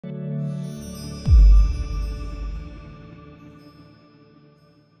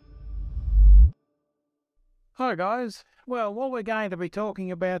Hi guys, well what we're going to be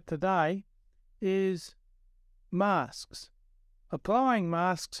talking about today is masks. Applying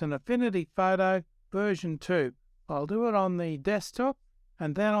masks in Affinity Photo version 2. I'll do it on the desktop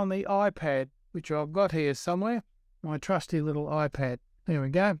and then on the iPad, which I've got here somewhere, my trusty little iPad. There we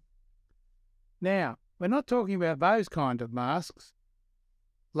go. Now, we're not talking about those kind of masks.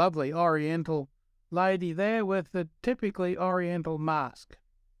 Lovely oriental lady there with the typically oriental mask.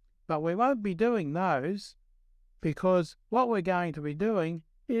 But we won't be doing those, because what we're going to be doing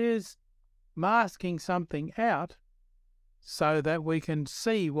is masking something out so that we can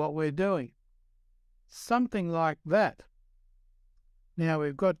see what we're doing. Something like that. Now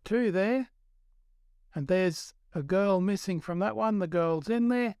we've got two there, and there's a girl missing from that one. The girl's in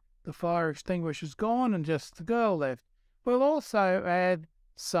there, the fire extinguisher's gone, and just the girl left. We'll also add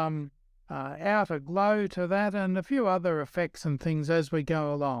some outer glow to that and a few other effects and things as we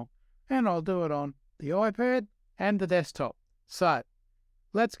go along. And I'll do it on the iPad and the desktop. So,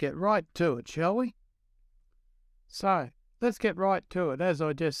 let's get right to it, shall we? So, let's get right to it, as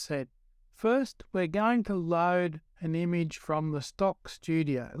I just said. First, we're going to load an image from the stock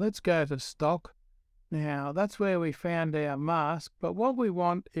studio. Let's go to stock. Now, that's where we found our mask, but what we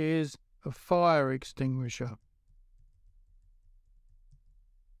want is a fire extinguisher.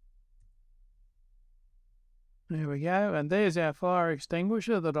 There we go, and there's our fire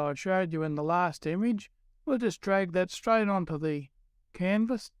extinguisher that I showed you in the last image. We'll just drag that straight onto the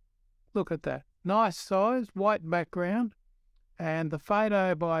canvas. Look at that. Nice size, white background. And the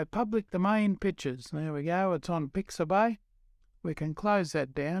photo by Public Domain Pictures. There we go, it's on Pixabay. We can close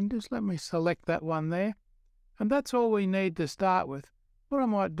that down. Just let me select that one there. And that's all we need to start with. What I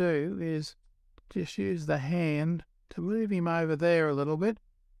might do is just use the hand to move him over there a little bit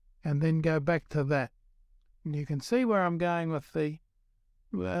and then go back to that. And you can see where I'm going with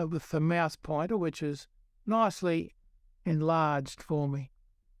the mouse pointer, which is nicely enlarged for me.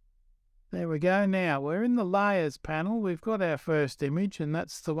 There we go. Now we're in the layers panel. We've got our first image, and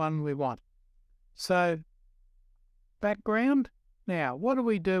that's the one we want. So background. Now what do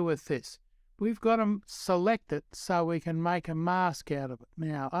we do with this? We've got to select it so we can make a mask out of it.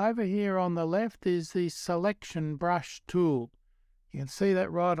 Now over here on the left is the selection brush tool. You can see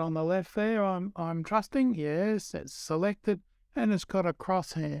that right on the left there. I'm trusting. Yes, it's selected and it's got a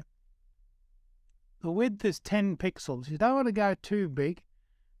crosshair. The width is 10 pixels. You don't want to go too big.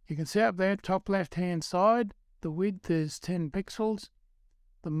 You can see up there, top left-hand side, the width is 10 pixels.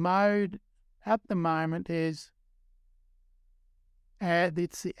 The mode at the moment is add.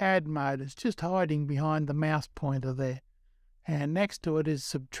 It's the add mode. It's just hiding behind the mouse pointer there. And next to it is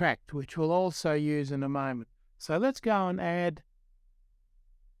subtract, which we'll also use in a moment. So let's go and add.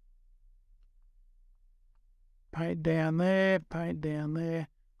 Paint down there, paint down there.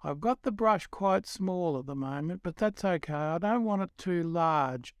 I've got the brush quite small at the moment, but that's okay. I don't want it too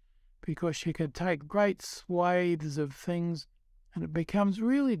large because you can take great swathes of things and it becomes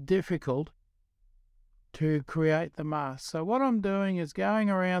really difficult to create the mask. So what I'm doing is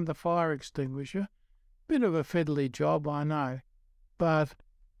going around the fire extinguisher. Bit of a fiddly job, I know, but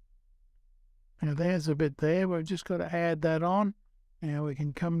now there's a bit there. We've just got to add that on. Now we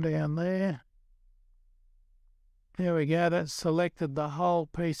can come down there. There we go, that's selected the whole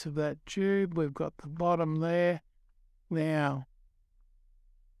piece of that tube. We've got the bottom there. Now,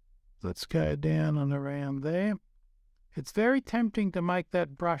 let's go down and around there. It's very tempting to make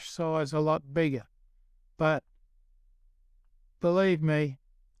that brush size a lot bigger, but believe me,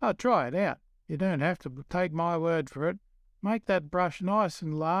 I'll try it out. You don't have to take my word for it. Make that brush nice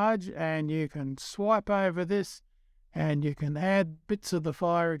and large, and you can swipe over this, and you can add bits of the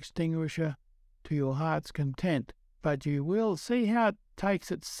fire extinguisher to your heart's content. But you will see how it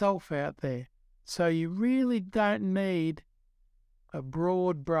takes itself out there. So you really don't need a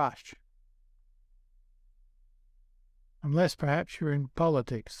broad brush. Unless perhaps you're in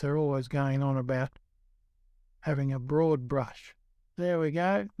politics. They're always going on about having a broad brush. There we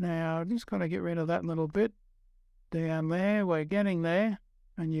go. Now, I'm just going to get rid of that little bit. Down there, we're getting there.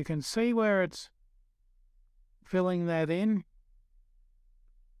 And you can see where it's filling that in.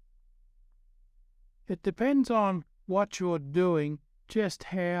 It depends on what you're doing, just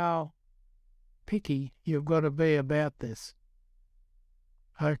how picky you've got to be about this.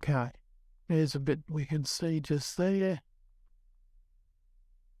 Okay, there's a bit we can see just there.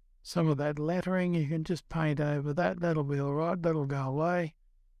 Some of that lettering, you can just paint over that. That'll be all right. That'll go away.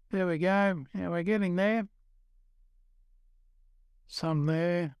 There we go. Now we're getting there. Some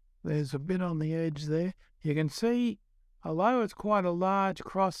there. There's a bit on the edge there. You can see, although it's quite a large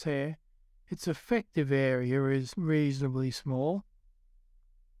crosshair, its effective area is reasonably small.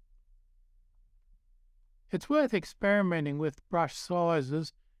 It's worth experimenting with brush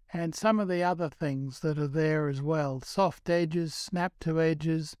sizes and some of the other things that are there as well. Soft edges, snap to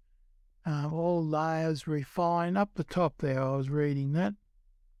edges, all layers, refine. Up the top there, I was reading that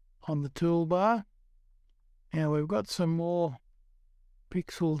on the toolbar. Now we've got some more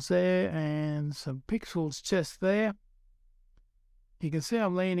pixels there and some pixels just there. You can see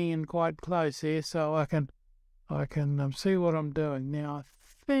I'm leaning in quite close here so I can see what I'm doing. Now I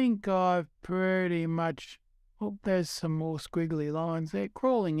think I've pretty much, oh, there's some more squiggly lines there.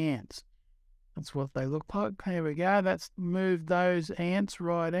 Crawling ants. That's what they look like. There we go. That's moved those ants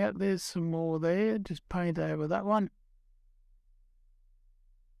right out. There's some more there. Just paint over that one.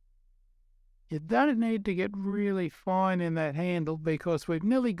 You don't need to get really fine in that handle because we've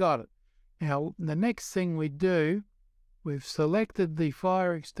nearly got it. Now, the next thing we do, we've selected the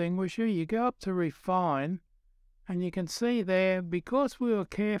fire extinguisher. You go up to refine, and you can see there, because we were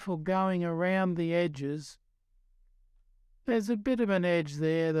careful going around the edges, there's a bit of an edge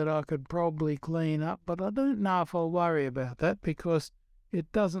there that I could probably clean up, but I don't know if I'll worry about that because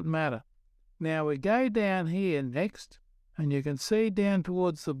it doesn't matter. Now we go down here next, and you can see down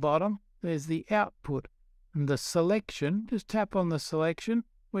towards the bottom, there's the output and the selection. Just tap on the selection.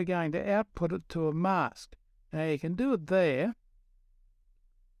 We're going to output it to a mask. Now you can do it there,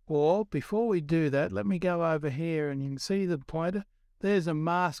 or before we do that, let me go over here and you can see the pointer. There's a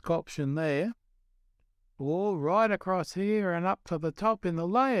mask option there. Or right across here and up to the top in the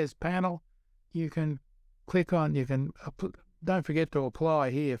layers panel, you can click on, don't forget to apply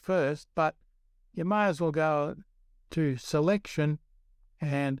here first, but you may as well go to selection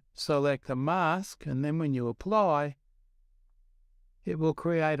and select a mask, and then when you apply, it will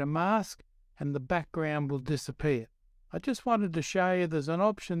create a mask and the background will disappear. I just wanted to show you there's an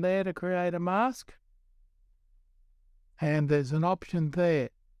option there to create a mask, and there's an option there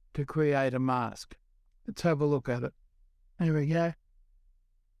to create a mask. Let's have a look at it. There we go.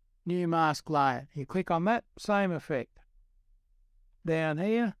 New mask layer. You click on that, same effect. Down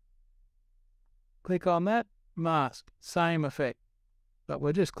here, click on that, mask, same effect. But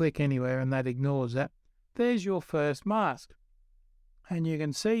we'll just click anywhere and that ignores that. There's your first mask. And you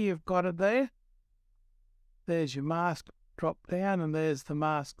can see you've got it there. There's your mask, drop down, and there's the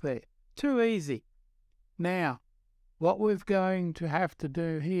mask there. Too easy. Now, what we're going to have to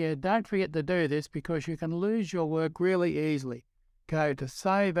do here, don't forget to do this because you can lose your work really easily. Go to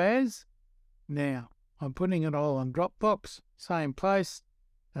Save As. Now, I'm putting it all on Dropbox, same place.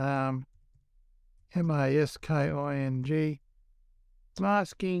 MASKING,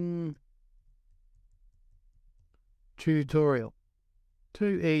 masking tutorial.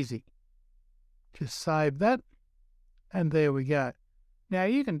 Too easy. Just save that, and there we go. Now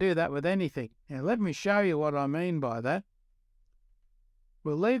you can do that with anything. Now let me show you what I mean by that.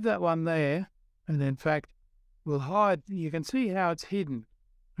 We'll leave that one there, and in fact we'll hide. You can see how it's hidden,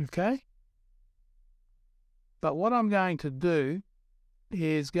 okay? But what I'm going to do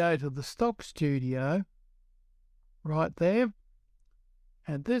is go to the stock studio right there,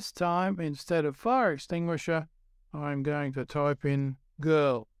 and this time instead of fire extinguisher I'm going to type in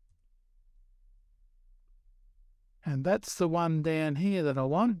girl. And that's the one down here that I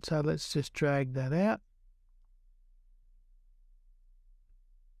want, so let's just drag that out.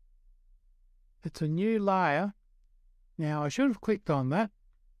 It's a new layer. Now I should have clicked on that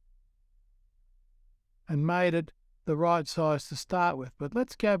and made it the right size to start with, but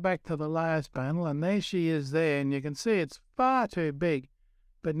let's go back to the layers panel, and there she is there, and you can see it's far too big.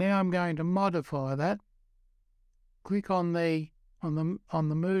 But now I'm going to modify that. Click on the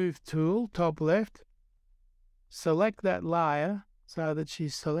move tool, top left. Select that layer so that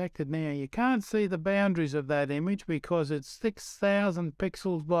she's selected now. You can't see the boundaries of that image because it's 6,000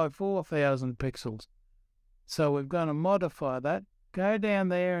 pixels by 4,000 pixels. So we're going to modify that. Go down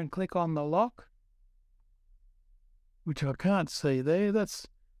there and click on the lock, which I can't see there. Let's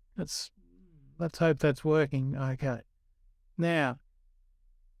hope that's working okay. Now,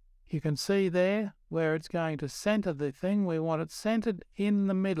 you can see there where it's going to center the thing. We want it centered in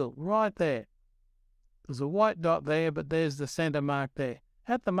the middle, right there. There's a white dot there, but there's the center mark there.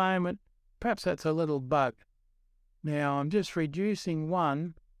 At the moment, perhaps that's a little bug. Now I'm just reducing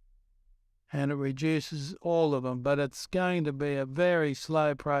one, and it reduces all of them, but it's going to be a very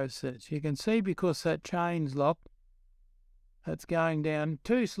slow process. You can see because that chain's locked, that's going down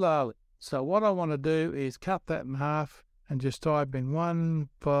too slowly. So what I want to do is cut that in half and just type in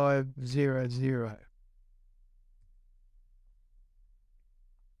 1500.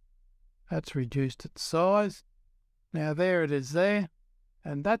 That's reduced its size. Now there it is there,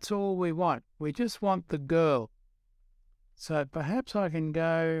 and that's all we want. We just want the girl. So perhaps I can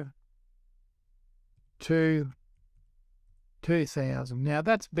go to 2000. Now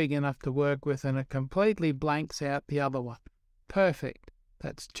that's big enough to work with, and it completely blanks out the other one. Perfect.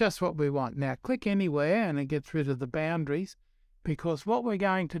 That's just what we want. Now click anywhere and it gets rid of the boundaries, because what we're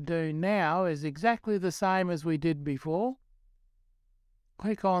going to do now is exactly the same as we did before.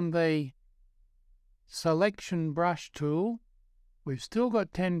 Click on the selection brush tool. We've still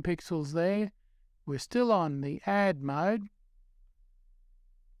got 10 pixels there. We're still on the add mode.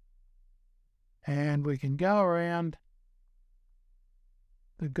 And we can go around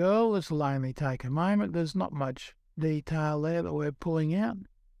the girl. This will only take a moment. There's not much detail there that we're pulling out.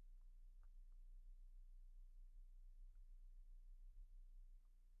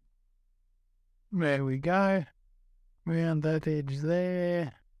 There we go. Around that edge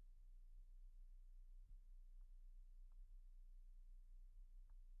there.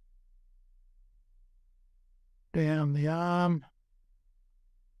 Down the arm.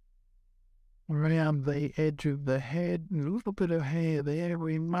 Around the edge of the head. And a little bit of hair there.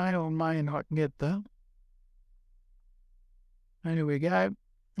 We may or may not get that. There we go.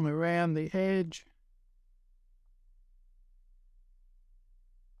 Around the edge.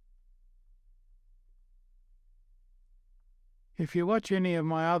 If you watch any of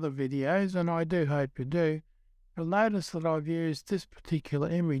my other videos, and I do hope you do, you'll notice that I've used this particular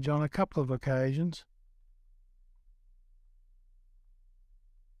image on a couple of occasions.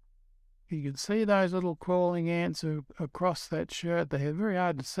 You can see those little crawling ants across that shirt. They're very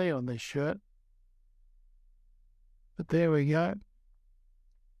hard to see on this shirt. But there we go.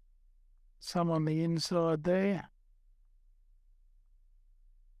 Some on the inside there.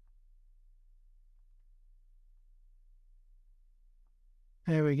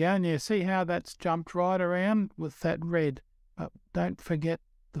 There we go, and you see how that's jumped right around with that red. But don't forget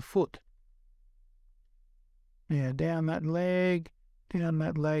the foot. Now down that leg, down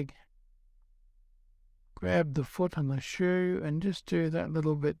that leg. Grab the foot and the shoe and just do that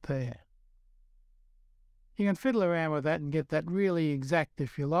little bit there. You can fiddle around with that and get that really exact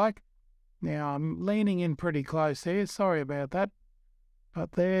if you like. Now I'm leaning in pretty close here, sorry about that.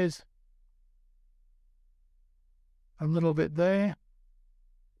 But there's a little bit there.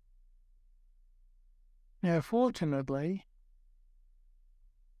 Now, fortunately,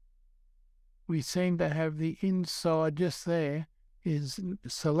 we seem to have the inside just there is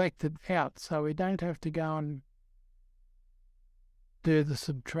selected out, so we don't have to go and do the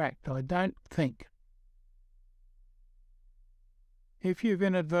subtract, I don't think. If you've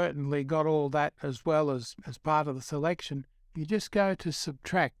inadvertently got all that as well as part of the selection, you just go to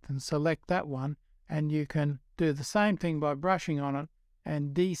subtract and select that one, and you can do the same thing by brushing on it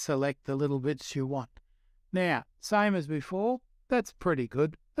and deselect the little bits you want. Now, same as before, that's pretty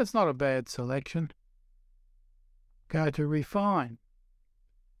good. That's not a bad selection. Go to refine.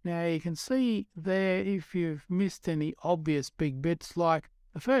 Now you can see there if you've missed any obvious big bits, like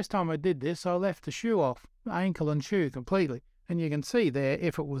the first time I did this, I left the shoe off, ankle and shoe completely. And you can see there,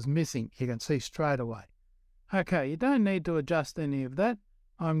 if it was missing, you can see straight away. Okay, you don't need to adjust any of that.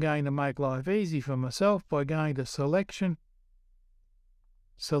 I'm going to make life easy for myself by going to selection,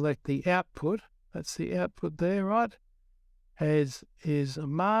 select the output. That's the output there, right? As is a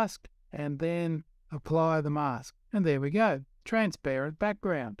mask, and then apply the mask. And there we go, transparent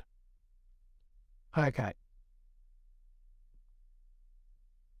background. Okay.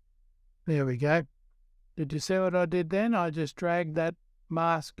 There we go. Did you see what I did then? I just dragged that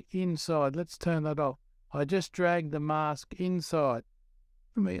mask inside. Let's turn that off. I just dragged the mask inside.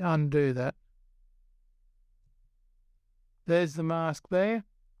 Let me undo that. There's the mask there.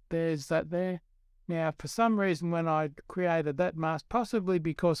 There's that there. Now, for some reason, when I created that mask, possibly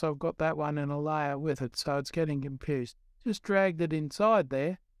because I've got that one in a layer with it, so it's getting confused, just dragged it inside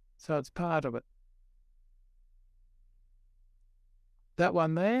there, so it's part of it. That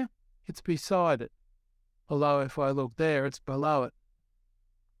one there, it's beside it. Although if I look there, it's below it.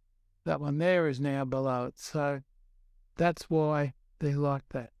 That one there is now below it, so that's why they're like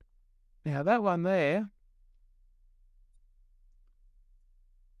that. Now, that one there,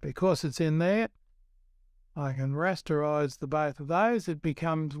 because it's in there, I can rasterize the both of those. It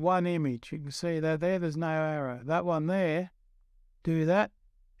becomes one image. You can see that there, there's no arrow. That one there, do that.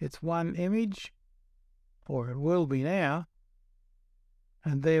 It's one image, or it will be now.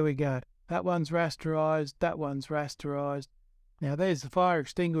 And there we go. That one's rasterized. That one's rasterized. Now there's the fire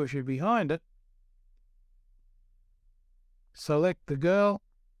extinguisher behind it. Select the girl.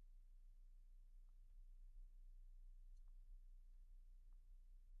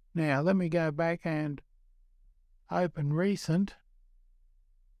 Now let me go back and open recent.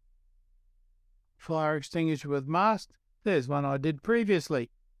 Fire extinguisher with mask. There's one I did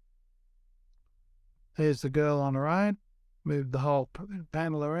previously. There's the girl on her own. Move the whole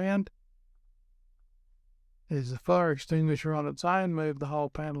panel around. There's the fire extinguisher on its own. Move the whole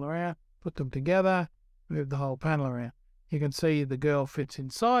panel around. Put them together. Move the whole panel around. You can see the girl fits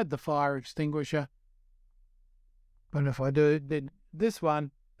inside the fire extinguisher. But if I did this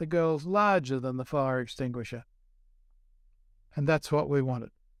one, the girl's larger than the fire extinguisher. And that's what we wanted.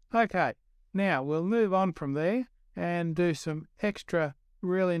 Okay, now we'll move on from there and do some extra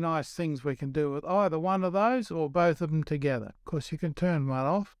really nice things we can do with either one of those or both of them together. Of course, you can turn one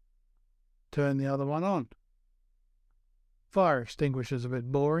off, turn the other one on. Fire extinguisher's a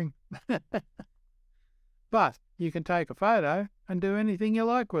bit boring. But you can take a photo and do anything you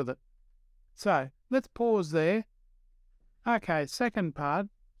like with it. So let's pause there. Okay, second part,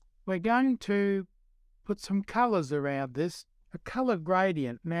 we're going to put some colours around this, a colour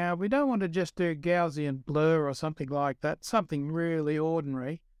gradient. Now, we don't want to just do Gaussian blur or something like that, something really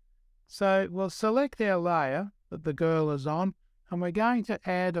ordinary. So we'll select our layer that the girl is on, and we're going to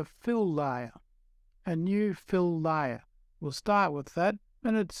add a fill layer, a new fill layer. We'll start with that,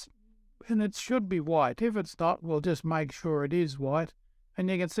 and it should be white. If it's not, we'll just make sure it is white, and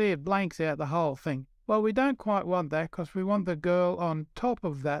you can see it blanks out the whole thing. Well, we don't quite want that because we want the girl on top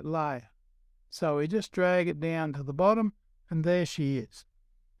of that layer. So we just drag it down to the bottom, and there she is.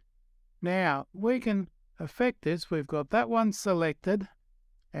 Now, we can affect this. We've got that one selected,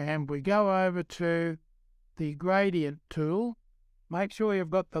 and we go over to the gradient tool. Make sure you've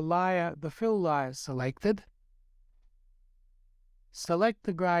got the fill layer selected. Select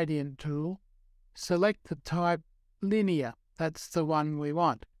the gradient tool. Select the type linear. That's the one we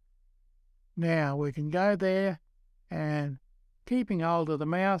want. Now we can go there and, keeping hold of the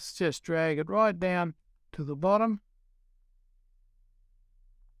mouse, just drag it right down to the bottom.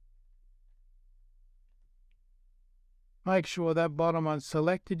 Make sure that bottom one's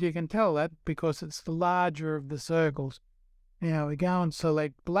selected. You can tell that because it's the larger of the circles. Now we go and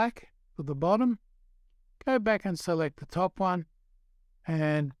select black for the bottom. Go back and select the top one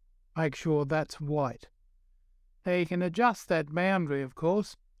and make sure that's white. Now you can adjust that boundary, of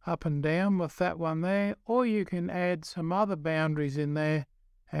course, up and down with that one there, or you can add some other boundaries in there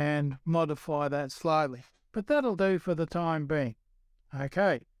and modify that slightly. But that'll do for the time being.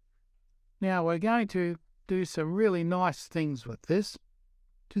 Okay, now we're going to do some really nice things with this.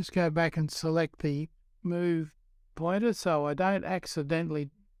 Just go back and select the move pointer so I don't accidentally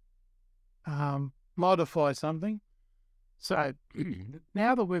modify something. So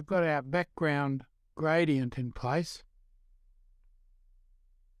now that we've got our background gradient in place,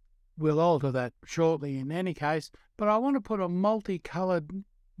 we'll alter that shortly in any case, but I want to put a multicolored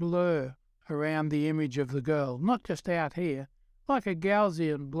blur around the image of the girl, not just out here, like a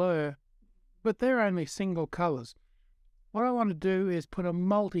Gaussian blur, but they're only single colors. What I want to do is put a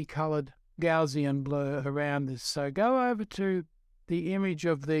multicolored Gaussian blur around this. So go over to the image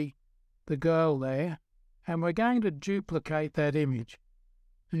of the girl there, and we're going to duplicate that image.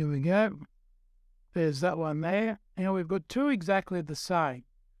 Here we go. There's that one there. Now we've got two exactly the same.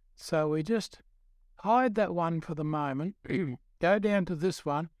 So we just hide that one for the moment, go down to this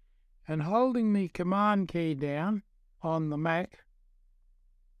one, and holding the Command key down on the Mac,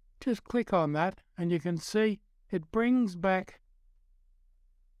 just click on that, and you can see it brings back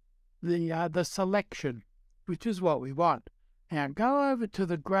the selection, which is what we want. Now go over to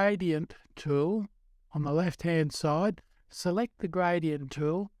the Gradient tool on the left-hand side, select the Gradient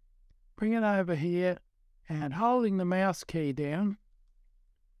tool, bring it over here, and holding the mouse key down,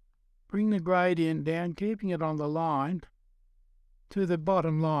 bring the gradient down, keeping it on the line to the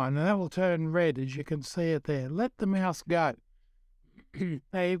bottom line, and that will turn red as you can see it there. Let the mouse go.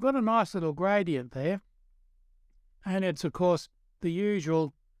 Now you've got a nice little gradient there, and it's of course the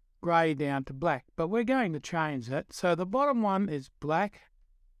usual grey down to black, but we're going to change that. So the bottom one is black,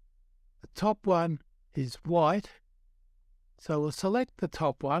 the top one is white, so we'll select the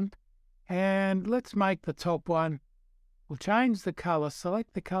top one, and let's make the top one, we'll change the colour,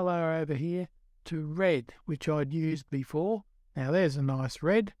 select the colour over here to red, which I'd used before. Now there's a nice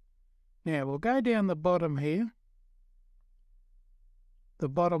red. Now we'll go down the bottom here. The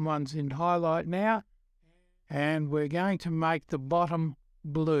bottom one's in highlight now, and we're going to make the bottom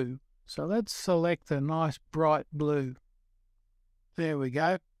blue. So let's select a nice bright blue. There we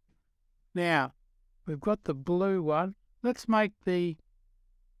go. Now we've got the blue one. Let's make the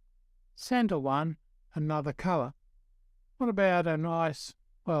centre one another colour. What about a nice,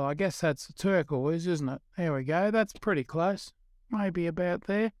 well, I guess that's a turquoise, isn't it? There we go. That's pretty close. Maybe about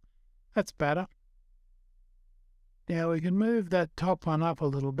there. That's better. Now we can move that top one up a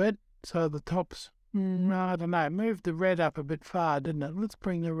little bit. So the top's, I don't know, moved the red up a bit far, didn't it? Let's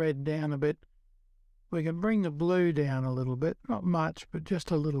bring the red down a bit. we can bring the blue down a little bit, not much, but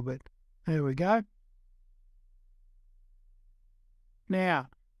just a little bit. There we go. Now,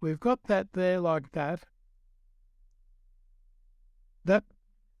 we've got that there like that. That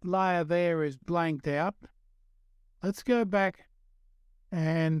layer there is blanked out. Let's go back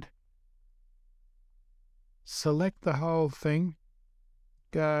and select the whole thing.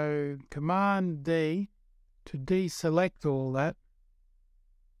 Go Command D to deselect all that.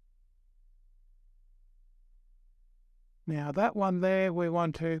 Now that one there, we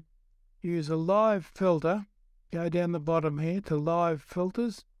want to use a live filter. Go down the bottom here to live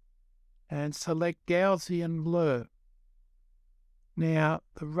filters and select Gaussian blur. Now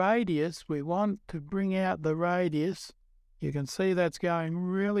the radius, we want to bring out the radius. You can see that's going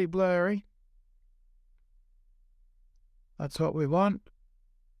really blurry. That's what we want.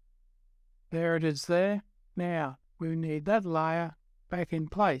 There it is there. Now we need that layer back in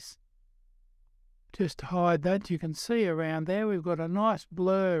place. Just to hide that, you can see around there we've got a nice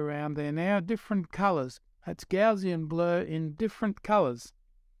blur around there now, different colours. That's Gaussian blur in different colours,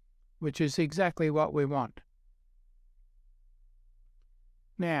 which is exactly what we want.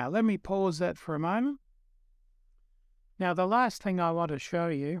 Now let me pause that for a moment. Now the last thing I want to show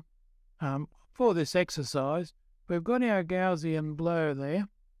you for this exercise, we've got our Gaussian blur there,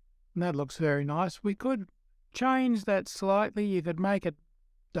 and that looks very nice. We could change that slightly. You could make it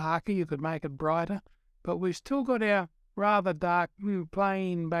darker, you could make it brighter, but we've still got our rather dark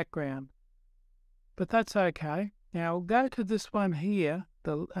plain background. But that's okay. Now we'll go to this one here,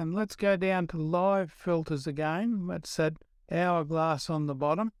 and let's go down to live filters again. That's that hourglass on the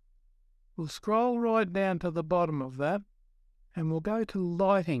bottom. We'll scroll right down to the bottom of that, and we'll go to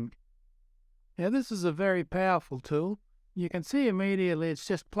lighting. Now this is a very powerful tool. You can see immediately it's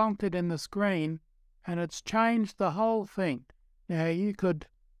just plonked it in the screen, and it's changed the whole thing. Now you could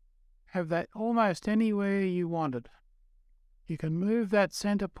have that almost anywhere you wanted. You can move that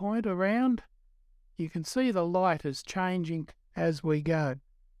center point around. You can see the light is changing as we go.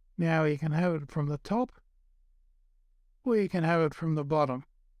 Now you can have it from the top, or you can have it from the bottom.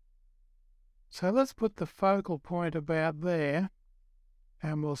 So let's put the focal point about there,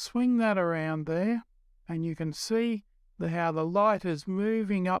 and we'll swing that around there, and you can see how the light is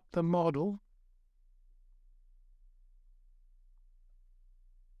moving up the model.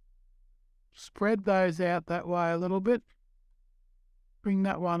 Spread those out that way a little bit. Bring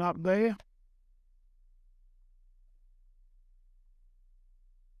that one up there.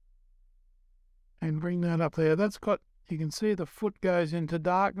 And bring that up there. That's got, you can see the foot goes into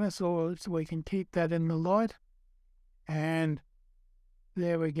darkness, or so we can keep that in the light. And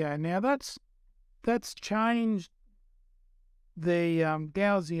there we go. Now that's changed the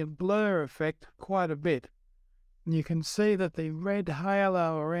Gaussian blur effect quite a bit. And you can see that the red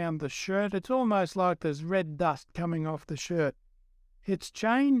halo around the shirt, it's almost like there's red dust coming off the shirt. It's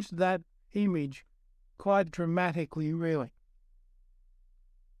changed that image quite dramatically, really.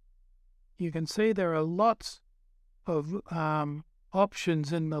 You can see there are lots of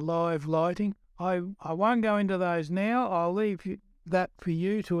options in the live lighting. I won't go into those now. I'll leave that for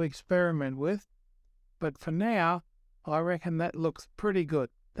you to experiment with. But for now, I reckon that looks pretty good.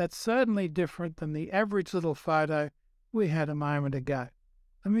 That's certainly different than the average little photo we had a moment ago.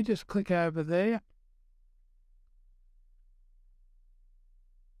 Let me just click over there.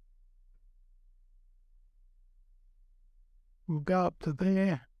 We'll go up to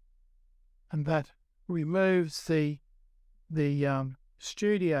there, and that removes the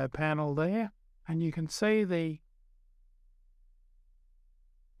studio panel there, and you can see the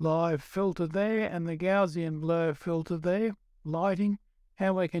live filter there and the Gaussian blur filter there, lighting,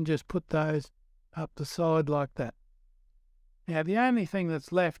 and we can just put those up the side like that. Now the only thing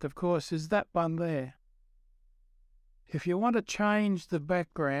that's left, of course, is that one there. If you want to change the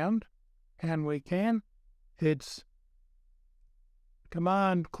background, and we can, it's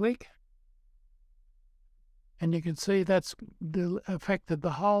Command click, and you can see that's affected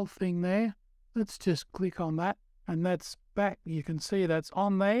the whole thing there. Let's just click on that, and that's back. You can see that's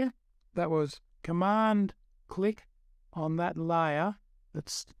on there. That was Command click on that layer.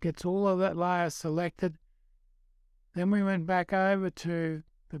 That gets all of that layer selected. Then we went back over to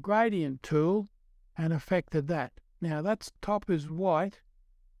the gradient tool and affected that. Now that top is white.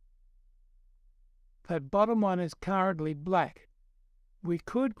 That bottom one is currently black. We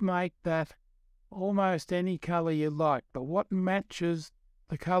could make that almost any color you like, but what matches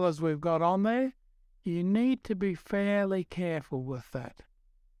the colors we've got on there, you need to be fairly careful with that.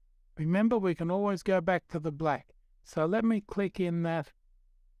 Remember, we can always go back to the black. So let me click in that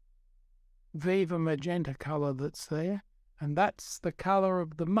Viva magenta color that's there, And that's the color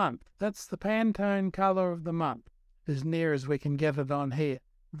of the month. That's the Pantone color of the month, as near as we can get it on here.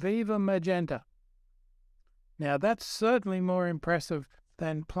 Viva Magenta. Now that's certainly more impressive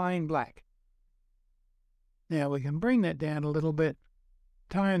than plain black. Now we can bring that down a little bit,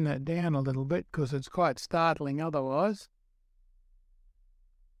 tone that down a little bit, because it's quite startling otherwise.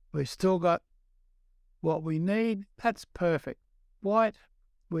 We've still got what we need. That's perfect. White.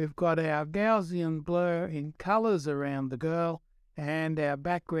 We've got our Gaussian blur in colours around the girl, and our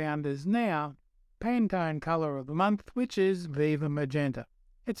background is now Pantone colour of the month, which is Viva Magenta.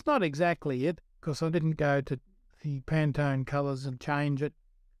 It's not exactly it, because I didn't go to the Pantone colours and change it,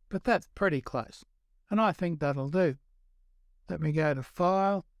 but that's pretty close, and I think that'll do. Let me go to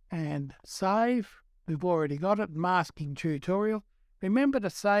File and Save. We've already got it, Masking Tutorial. Remember to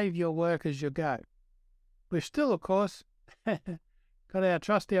save your work as you go. We've still, of course, got our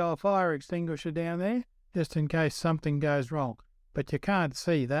trusty old fire extinguisher down there, just in case something goes wrong. But you can't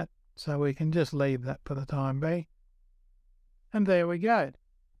see that, so we can just leave that for the time being. And there we go.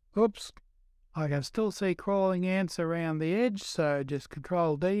 Oops, I can still see crawling ants around the edge, so just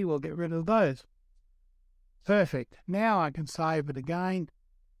Control D will get rid of those. Perfect. Now I can save it again.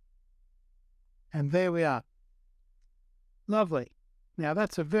 And there we are. Lovely. Now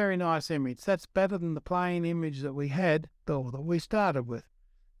that's a very nice image. That's better than the plain image that we had, or that we started with.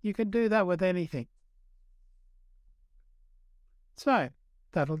 You can do that with anything. So,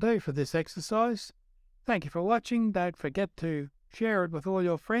 that'll do for this exercise. Thank you for watching. Don't forget to share it with all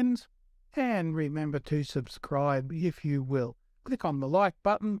your friends. And remember to subscribe if you will. Click on the like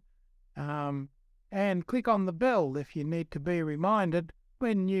button and click on the bell if you need to be reminded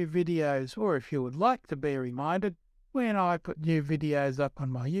when new videos, or if you would like to be reminded when I put new videos up on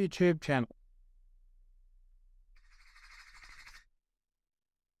my YouTube channel.